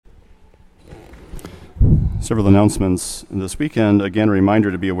Several announcements this weekend. Again, a reminder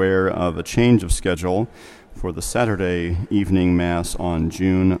to be aware of a change of schedule for the Saturday evening Mass on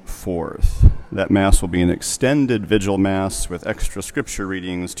June 4th. That Mass will be an extended Vigil Mass with extra scripture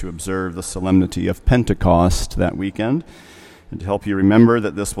readings to observe the solemnity of Pentecost that weekend. And to help you remember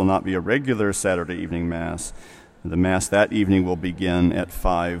that this will not be a regular Saturday evening Mass, the Mass that evening will begin at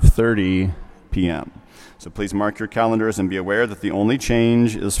 5:30 p.m. So please mark your calendars and be aware that the only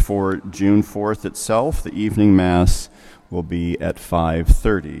change is for June 4th itself. The evening Mass will be at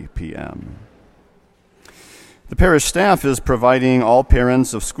 5:30 p.m. The parish staff is providing all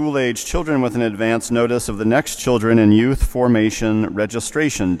parents of school-age children with an advance notice of the next children and youth formation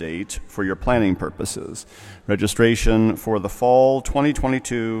registration date for your planning purposes. Registration for the fall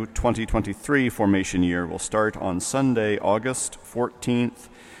 2022-2023 formation year will start on Sunday, August 14th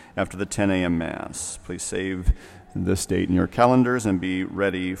after the 10 a.m. Mass. Please save this date in your calendars and be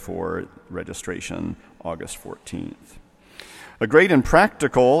ready for registration August 14th. A great and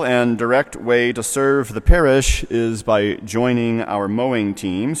practical and direct way to serve the parish is by joining our mowing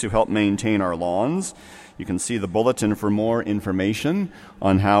teams who help maintain our lawns. You can see the bulletin for more information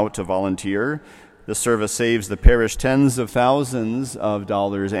on how to volunteer. This service saves the parish tens of thousands of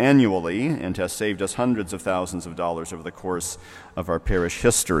dollars annually and has saved us hundreds of thousands of dollars over the course of our parish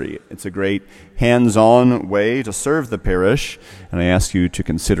history. It's a great hands-on way to serve the parish, and I ask you to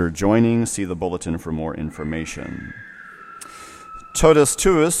consider joining. See the bulletin for more information. Totus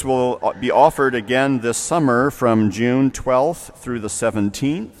Tuus will be offered again this summer from June 12th through the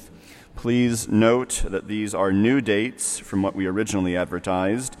 17th. Please note that these are new dates from what we originally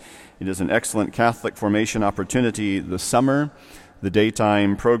advertised. It is an excellent Catholic formation opportunity this summer. The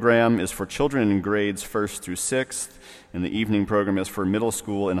daytime program is for children in grades 1st through 6th, and the evening program is for middle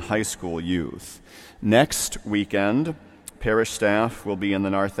school and high school youth. Next weekend, parish staff will be in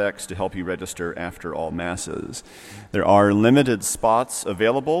the narthex to help you register after all Masses. There are limited spots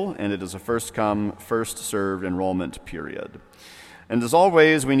available, and it is a first-come, first-served enrollment period. And as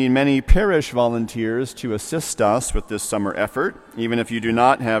always, we need many parish volunteers to assist us with this summer effort. Even if you do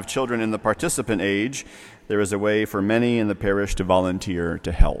not have children in the participant age, there is a way for many in the parish to volunteer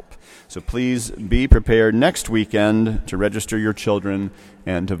to help. So please be prepared next weekend to register your children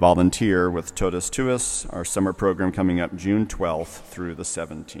and to volunteer with Totus Tuus, our summer program coming up June 12th through the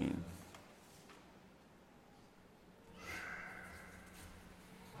 17th.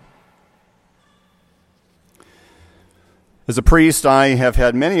 As a priest, I have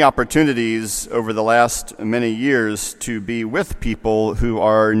had many opportunities over the last many years to be with people who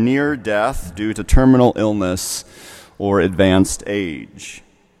are near death due to terminal illness or advanced age.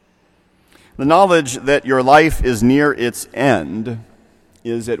 The knowledge that your life is near its end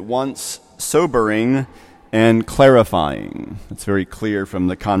is at once sobering and clarifying. It's very clear from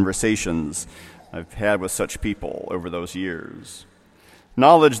the conversations I've had with such people over those years.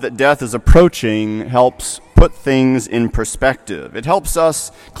 Knowledge that death is approaching helps put things in perspective. It helps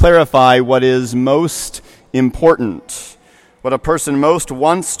us clarify what is most important, what a person most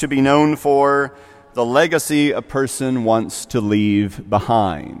wants to be known for, the legacy a person wants to leave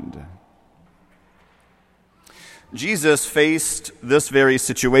behind. Jesus faced this very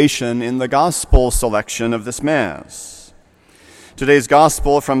situation in the gospel selection of this Mass. Today's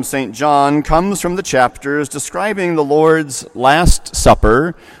gospel from St. John comes from the chapters describing the Lord's Last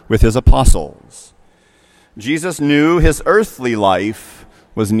Supper with his apostles. Jesus knew his earthly life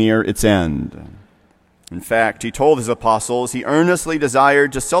was near its end. In fact, he told his apostles he earnestly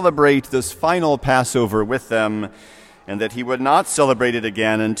desired to celebrate this final Passover with them, and that he would not celebrate it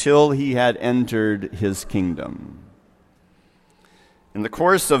again until he had entered his kingdom. In the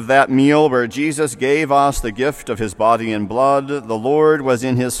course of that meal where Jesus gave us the gift of his body and blood, the Lord was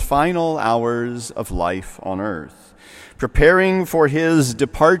in his final hours of life on earth, preparing for his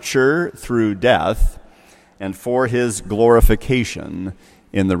departure through death and for his glorification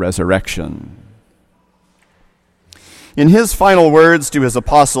in the resurrection. In his final words to his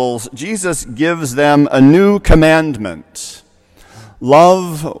apostles, Jesus gives them a new commandment: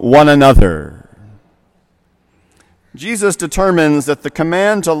 love one another. Jesus determines that the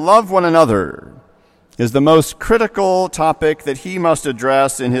command to love one another is the most critical topic that he must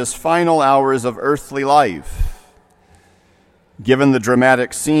address in his final hours of earthly life. Given the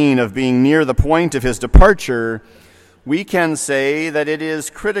dramatic scene of being near the point of his departure, we can say that it is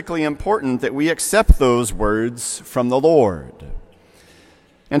critically important that we accept those words from the Lord.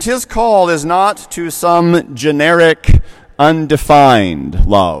 And his call is not to some generic, undefined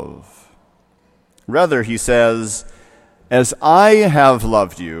love. Rather, he says, "As I have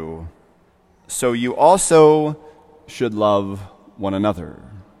loved you, so you also should love one another."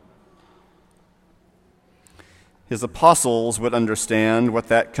 his apostles would understand what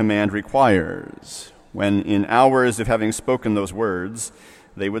that command requires, when in hours of having spoken those words,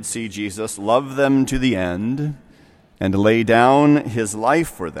 they would see Jesus love them to the end and lay down his life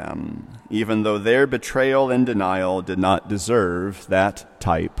for them, even though their betrayal and denial did not deserve that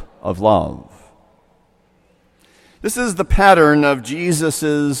type of love. This is the pattern of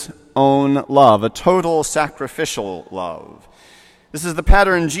Jesus' own love, a total sacrificial love. This is the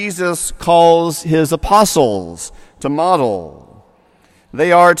pattern Jesus calls his apostles to model.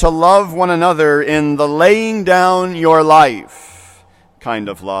 They are to love one another in the laying down your life kind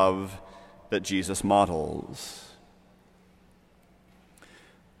of love that Jesus models.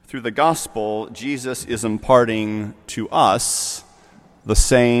 Through the gospel, Jesus is imparting to us the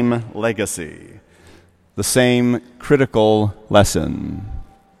same legacy, the same critical lesson.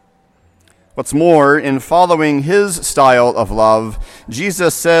 What's more, in following his style of love,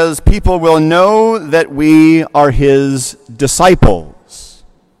 Jesus says people will know that we are his disciples.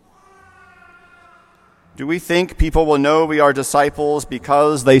 Do we think people will know we are disciples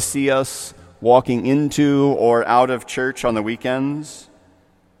because they see us walking into or out of church on the weekends?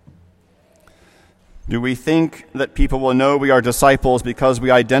 Do we think that people will know we are disciples because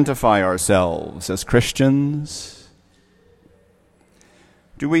we identify ourselves as Christians?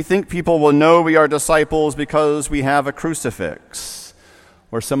 Do we think people will know we are disciples because we have a crucifix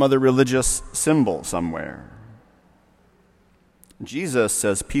or some other religious symbol somewhere? Jesus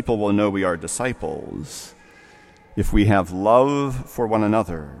says people will know we are disciples if we have love for one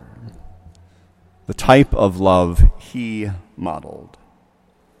another, the type of love he modeled.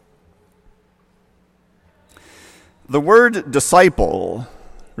 The word disciple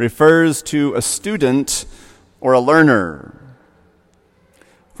refers to a student or a learner.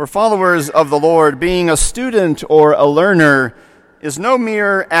 For followers of the Lord, being a student or a learner is no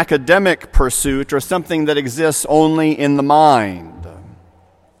mere academic pursuit or something that exists only in the mind.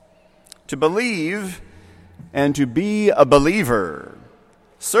 To believe and to be a believer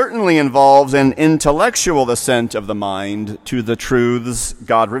certainly involves an intellectual assent of the mind to the truths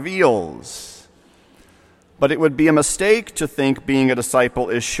God reveals. But it would be a mistake to think being a disciple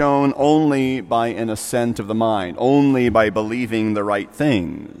is shown only by an assent of the mind, only by believing the right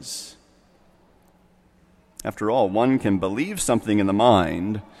things. After all, one can believe something in the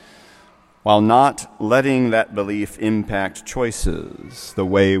mind while not letting that belief impact choices, the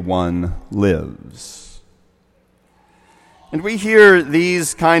way one lives. And we hear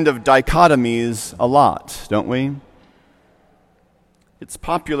these kind of dichotomies a lot, don't we? It's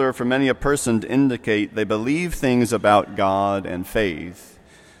popular for many a person to indicate they believe things about God and faith,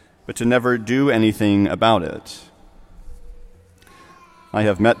 but to never do anything about it. I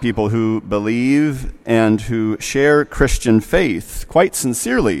have met people who believe and who share Christian faith quite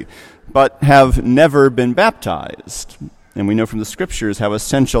sincerely, but have never been baptized. And we know from the scriptures how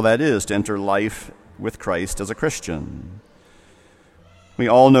essential that is to enter life with Christ as a Christian. We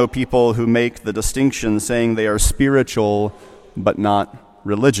all know people who make the distinction saying they are spiritual but not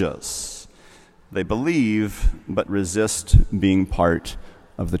religious. They believe but resist being part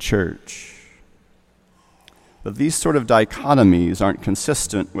of the church. But these sort of dichotomies aren't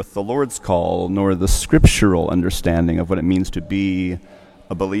consistent with the Lord's call, nor the scriptural understanding of what it means to be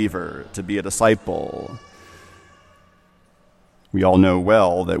a believer, to be a disciple. We all know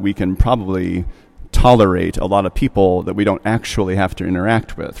well that we can probably tolerate a lot of people that we don't actually have to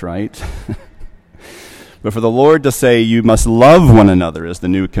interact with, right? But for the Lord to say, you must love one another is the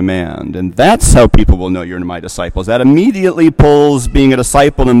new command. And that's how people will know you're my disciples. That immediately pulls being a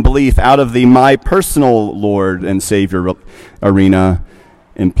disciple in belief out of the my personal Lord and Savior arena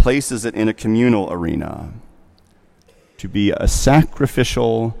and places it in a communal arena. To be a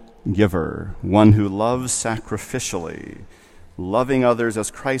sacrificial giver, one who loves sacrificially, loving others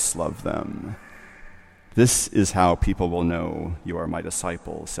as Christ loved them. This is how people will know you are my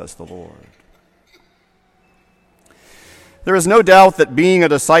disciples, says the Lord. There is no doubt that being a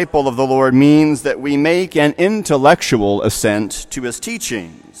disciple of the Lord means that we make an intellectual assent to his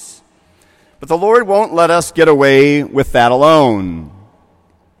teachings. But the Lord won't let us get away with that alone.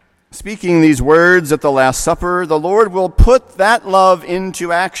 Speaking these words at the Last Supper, the Lord will put that love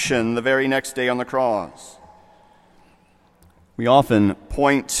into action the very next day on the cross. We often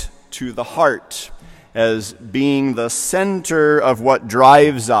point to the heart as being the center of what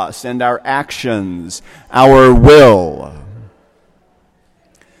drives us and our actions, our will.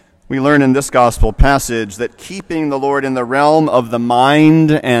 We learn in this gospel passage that keeping the Lord in the realm of the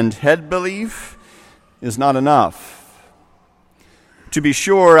mind and head belief is not enough. To be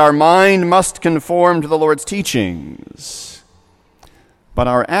sure, our mind must conform to the Lord's teachings, but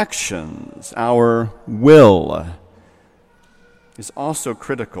our actions, our will, is also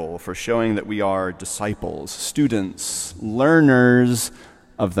critical for showing that we are disciples, students, learners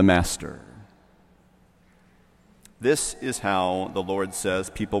of the Master. This is how the Lord says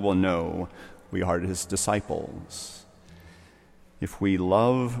people will know we are his disciples, if we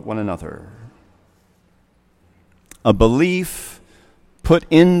love one another. A belief put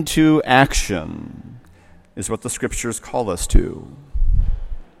into action is what the Scriptures call us to.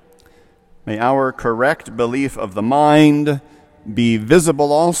 May our correct belief of the mind be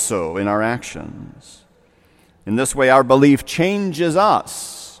visible also in our actions. In this way, our belief changes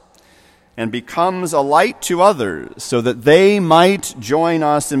us and becomes a light to others so that they might join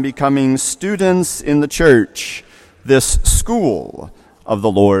us in becoming students in the church, this school of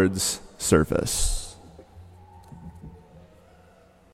the Lord's service.